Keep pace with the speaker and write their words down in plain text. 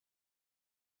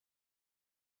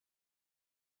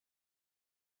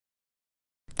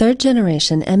Third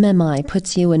generation MMI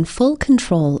puts you in full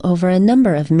control over a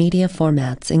number of media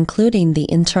formats, including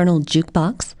the internal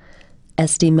jukebox,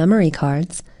 SD memory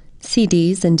cards,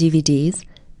 CDs and DVDs,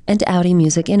 and Audi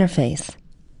music interface.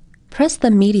 Press the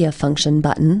Media function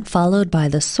button followed by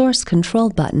the Source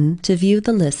Control button to view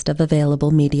the list of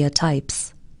available media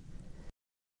types.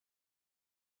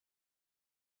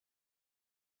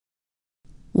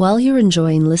 While you're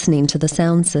enjoying listening to the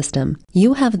sound system,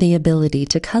 you have the ability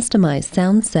to customize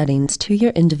sound settings to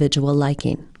your individual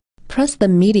liking. Press the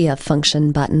Media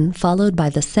function button followed by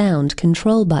the Sound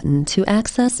Control button to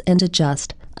access and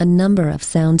adjust a number of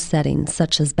sound settings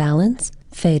such as balance,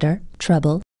 fader,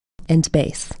 treble, and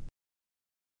bass.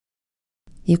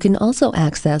 You can also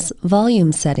access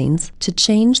volume settings to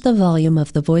change the volume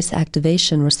of the voice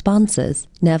activation responses,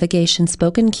 navigation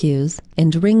spoken cues,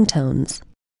 and ringtones.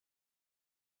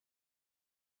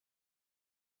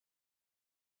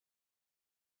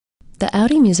 The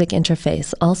Audi music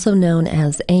interface, also known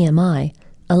as AMI,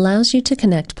 allows you to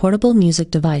connect portable music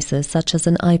devices such as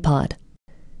an iPod.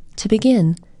 To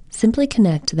begin, simply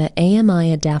connect the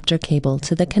AMI adapter cable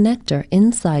to the connector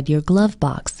inside your glove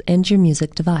box and your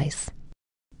music device.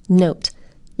 Note,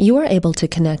 you are able to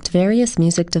connect various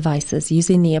music devices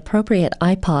using the appropriate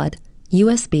iPod,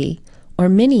 USB, or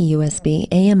mini USB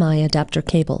AMI adapter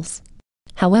cables.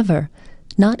 However,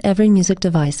 not every music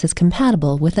device is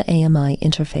compatible with the AMI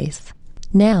interface.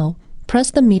 Now, press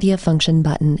the Media function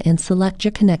button and select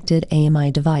your connected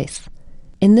AMI device.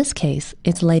 In this case,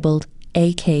 it's labeled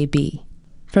AKB.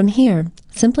 From here,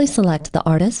 simply select the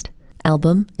artist,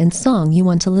 album, and song you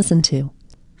want to listen to.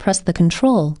 Press the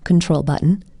Control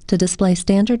button to display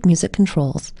standard music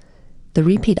controls, the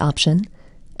Repeat option,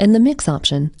 and the Mix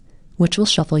option, which will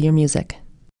shuffle your music.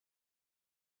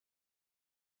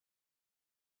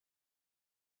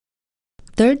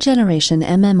 Third generation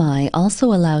MMI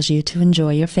also allows you to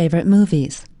enjoy your favorite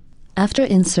movies. After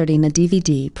inserting a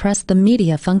DVD, press the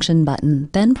Media function button,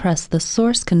 then press the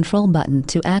Source Control button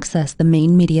to access the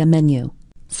main media menu.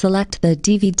 Select the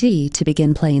DVD to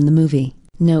begin playing the movie.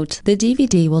 Note, the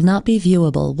DVD will not be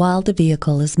viewable while the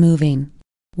vehicle is moving.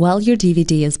 While your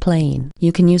DVD is playing,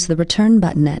 you can use the Return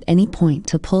button at any point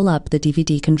to pull up the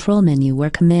DVD control menu where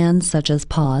commands such as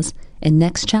Pause and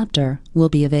Next Chapter will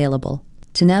be available.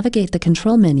 To navigate the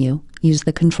control menu, use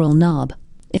the Control knob.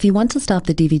 If you want to stop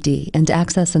the DVD and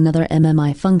access another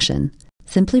MMI function,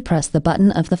 simply press the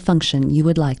button of the function you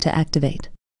would like to activate.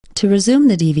 To resume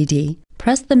the DVD,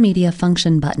 press the Media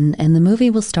function button and the movie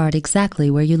will start exactly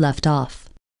where you left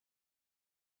off.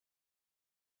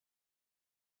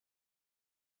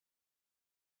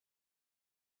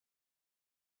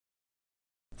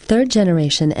 Third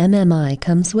generation MMI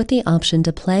comes with the option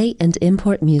to play and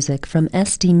import music from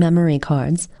SD memory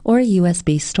cards or a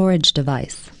USB storage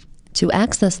device. To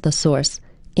access the source,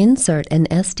 insert an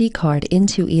SD card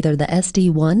into either the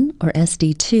SD1 or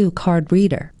SD2 card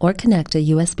reader or connect a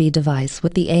USB device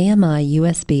with the AMI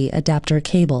USB adapter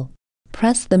cable.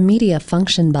 Press the Media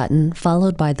function button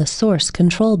followed by the Source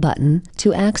Control button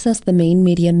to access the main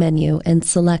media menu and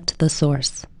select the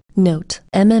source. Note,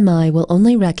 MMI will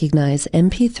only recognize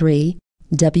MP3,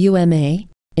 WMA,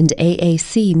 and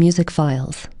AAC music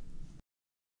files.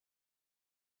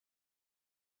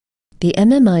 The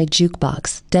MMI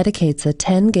Jukebox dedicates a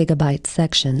 10 GB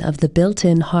section of the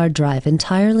built-in hard drive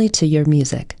entirely to your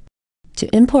music.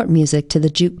 To import music to the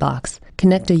jukebox,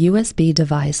 connect a USB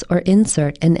device or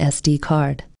insert an SD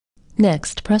card.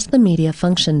 Next, press the Media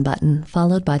function button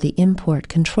followed by the Import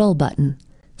Control button.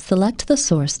 Select the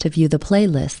source to view the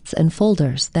playlists and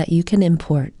folders that you can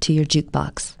import to your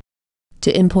jukebox.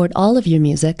 To import all of your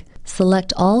music,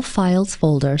 select All Files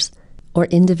folders or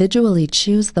individually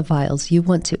choose the files you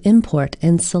want to import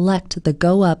and select the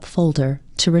Go Up folder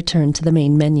to return to the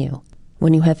main menu.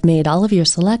 When you have made all of your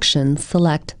selections,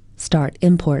 select Start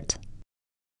Import.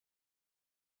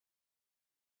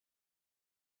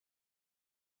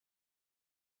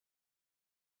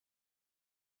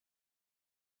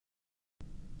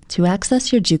 To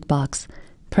access your jukebox,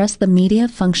 press the Media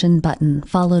function button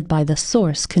followed by the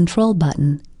Source Control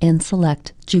button and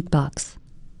select Jukebox.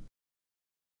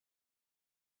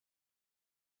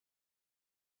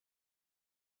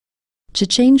 To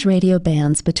change radio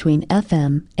bands between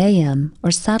FM, AM,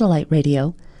 or satellite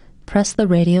radio, press the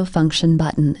Radio function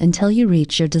button until you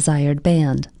reach your desired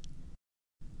band.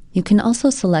 You can also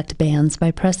select bands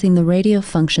by pressing the Radio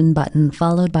function button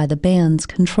followed by the Bands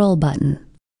Control button.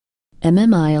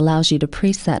 MMI allows you to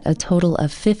preset a total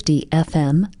of 50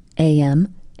 FM,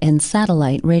 AM, and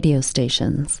satellite radio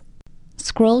stations.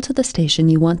 Scroll to the station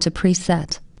you want to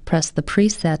preset, press the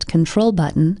Preset Control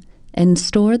button, and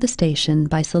store the station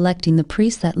by selecting the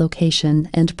preset location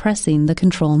and pressing the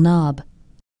control knob.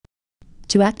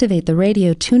 To activate the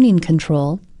radio tuning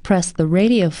control, press the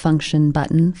radio function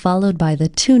button followed by the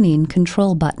tuning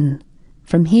control button.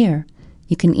 From here,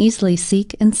 you can easily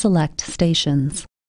seek and select stations.